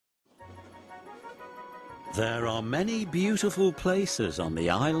There are many beautiful places on the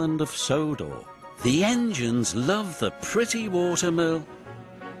island of Sodor. The engines love the pretty watermill,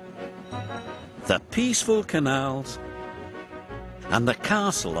 the peaceful canals, and the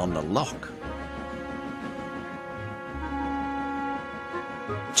castle on the loch.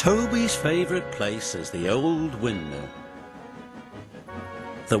 Toby's favourite place is the old windmill.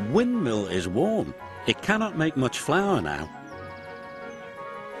 The windmill is worn. It cannot make much flour now.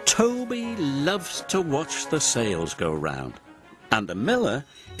 Toby loves to watch the sails go round, and the miller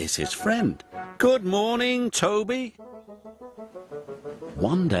is his friend. Good morning, Toby.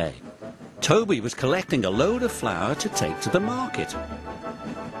 One day, Toby was collecting a load of flour to take to the market.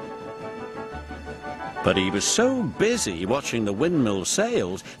 But he was so busy watching the windmill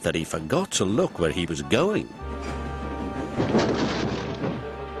sails that he forgot to look where he was going.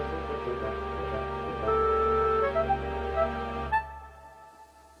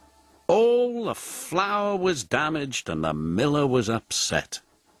 All the flour was damaged and the miller was upset.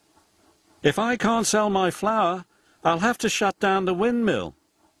 If I can't sell my flour, I'll have to shut down the windmill.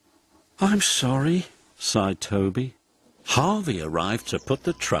 I'm sorry, sighed Toby. Harvey arrived to put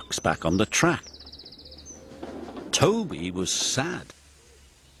the trucks back on the track. Toby was sad.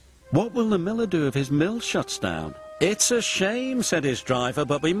 What will the miller do if his mill shuts down? It's a shame, said his driver,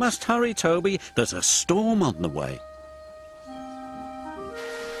 but we must hurry, Toby. There's a storm on the way.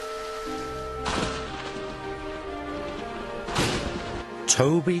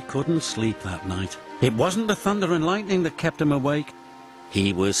 Toby couldn't sleep that night. It wasn't the thunder and lightning that kept him awake.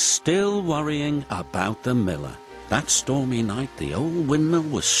 He was still worrying about the miller. That stormy night, the old windmill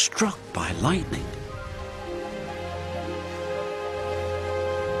was struck by lightning.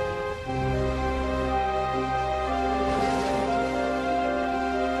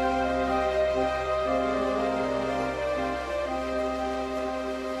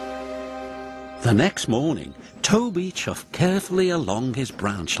 The next morning, Toby chuffed carefully along his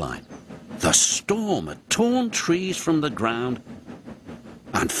branch line. The storm had torn trees from the ground,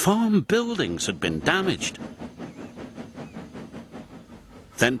 and farm buildings had been damaged.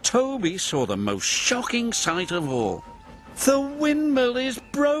 Then Toby saw the most shocking sight of all. "The windmill is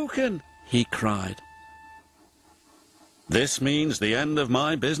broken!" he cried. "This means the end of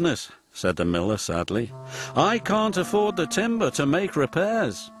my business," said the miller sadly. "I can't afford the timber to make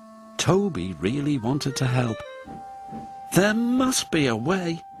repairs." Toby really wanted to help. There must be a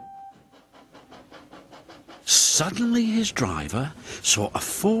way. Suddenly his driver saw a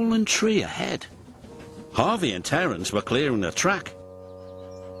fallen tree ahead. Harvey and Terence were clearing the track.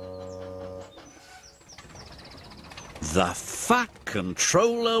 The Fat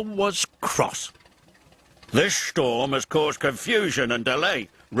Controller was cross. "This storm has caused confusion and delay.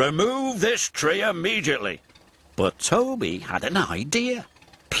 Remove this tree immediately." But Toby had an idea.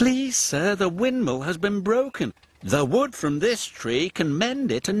 "Please, sir, the windmill has been broken. The wood from this tree can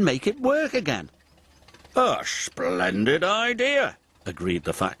mend it and make it work again." "A splendid idea," agreed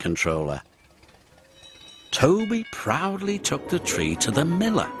the Fat Controller. Toby proudly took the tree to the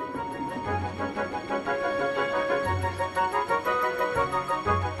miller.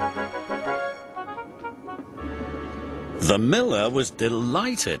 The miller was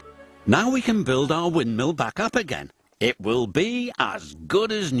delighted. "Now we can build our windmill back up again. It will be as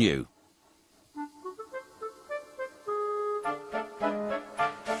good as new."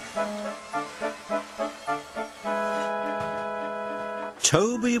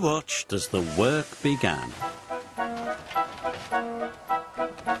 Toby watched as the work began.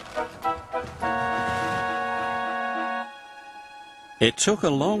 It took a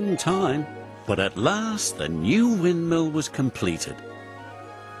long time, but at last the new windmill was completed.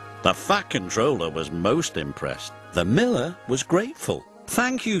 The Fat Controller was most impressed. The miller was grateful.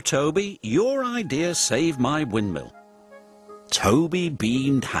 "Thank you, Toby. Your idea saved my windmill." Toby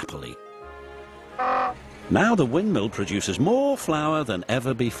beamed happily. Now the windmill produces more flour than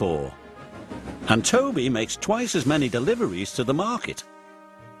ever before. And Toby makes twice as many deliveries to the market.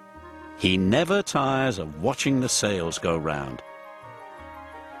 He never tires of watching the sails go round.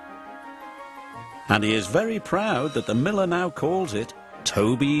 And he is very proud that the miller now calls it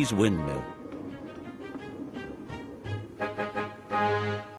Tobys Windmill.